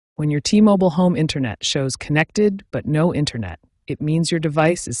When your T-Mobile home internet shows connected but no internet, it means your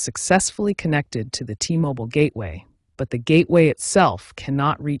device is successfully connected to the T-Mobile gateway, but the gateway itself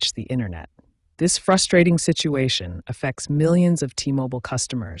cannot reach the internet. This frustrating situation affects millions of T-Mobile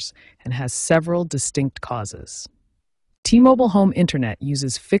customers and has several distinct causes. T-Mobile home internet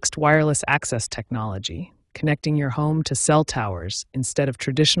uses fixed wireless access technology, connecting your home to cell towers instead of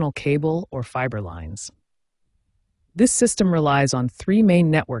traditional cable or fiber lines. This system relies on three main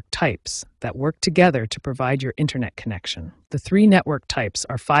network types that work together to provide your internet connection. The three network types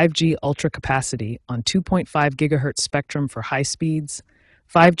are 5G Ultra Capacity on 2.5 GHz spectrum for high speeds,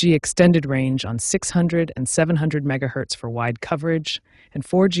 5G Extended Range on 600 and 700 MHz for wide coverage, and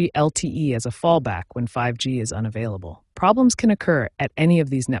 4G LTE as a fallback when 5G is unavailable. Problems can occur at any of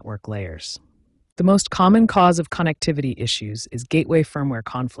these network layers. The most common cause of connectivity issues is gateway firmware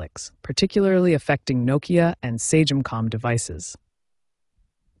conflicts, particularly affecting Nokia and Sagem-Com devices.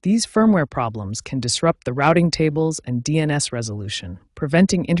 These firmware problems can disrupt the routing tables and DNS resolution,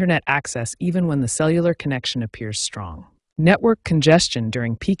 preventing internet access even when the cellular connection appears strong. Network congestion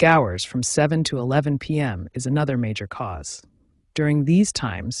during peak hours from 7 to 11 p.m. is another major cause. During these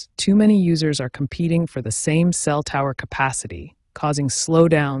times, too many users are competing for the same cell tower capacity, causing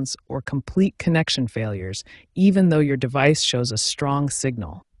slowdowns or complete connection failures, even though your device shows a strong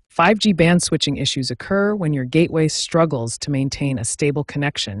signal. 5G band switching issues occur when your gateway struggles to maintain a stable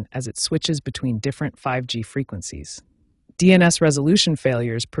connection as it switches between different 5G frequencies. DNS resolution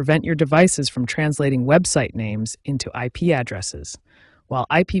failures prevent your devices from translating website names into IP addresses, while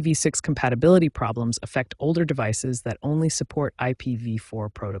IPv6 compatibility problems affect older devices that only support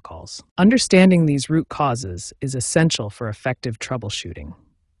IPv4 protocols. Understanding these root causes is essential for effective troubleshooting.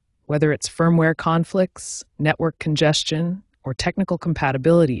 Whether it's firmware conflicts, network congestion, or technical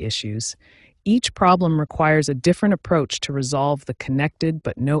compatibility issues, each problem requires a different approach to resolve the connected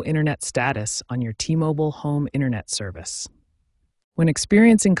but no internet status on your T-Mobile home internet service. When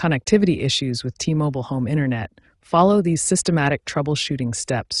experiencing connectivity issues with T-Mobile home internet, follow these systematic troubleshooting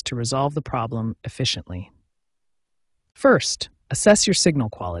steps to resolve the problem efficiently. First, assess your signal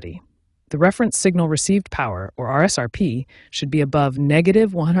quality. The reference signal received power, or RSRP, should be above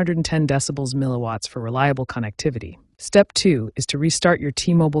negative 110 decibels milliwatts for reliable connectivity. Step 2 is to restart your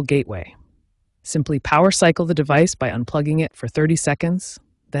T-Mobile gateway. Simply power cycle the device by unplugging it for 30 seconds,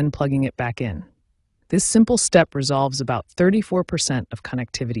 then plugging it back in. This simple step resolves about 34% of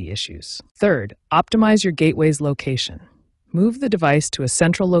connectivity issues. Third, optimize your gateway's location. Move the device to a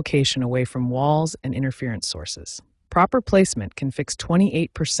central location away from walls and interference sources. Proper placement can fix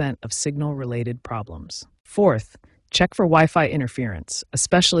 28% of signal-related problems. Fourth, check for Wi-Fi interference,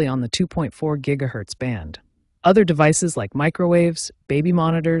 especially on the 2.4 GHz band. Other devices like microwaves, baby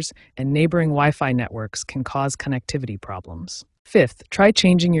monitors, and neighboring Wi-Fi networks can cause connectivity problems. Fifth, try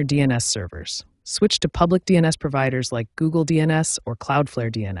changing your DNS servers. Switch to public DNS providers like Google DNS or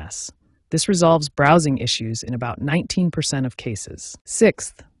Cloudflare DNS. This resolves browsing issues in about 19% of cases.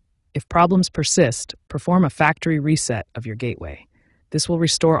 Sixth, if problems persist, perform a factory reset of your gateway. This will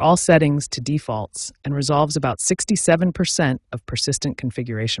restore all settings to defaults and resolves about 67% of persistent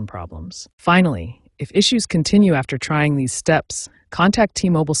configuration problems. Finally, if issues continue after trying these steps, contact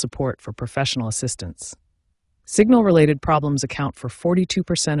T-Mobile support for professional assistance. Signal-related problems account for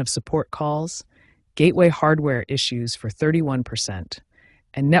 42% of support calls, gateway hardware issues for 31%,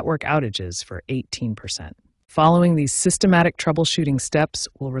 and network outages for 18%. Following these systematic troubleshooting steps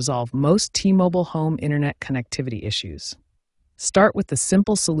will resolve most T-Mobile home internet connectivity issues. Start with the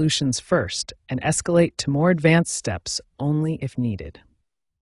simple solutions first and escalate to more advanced steps only if needed.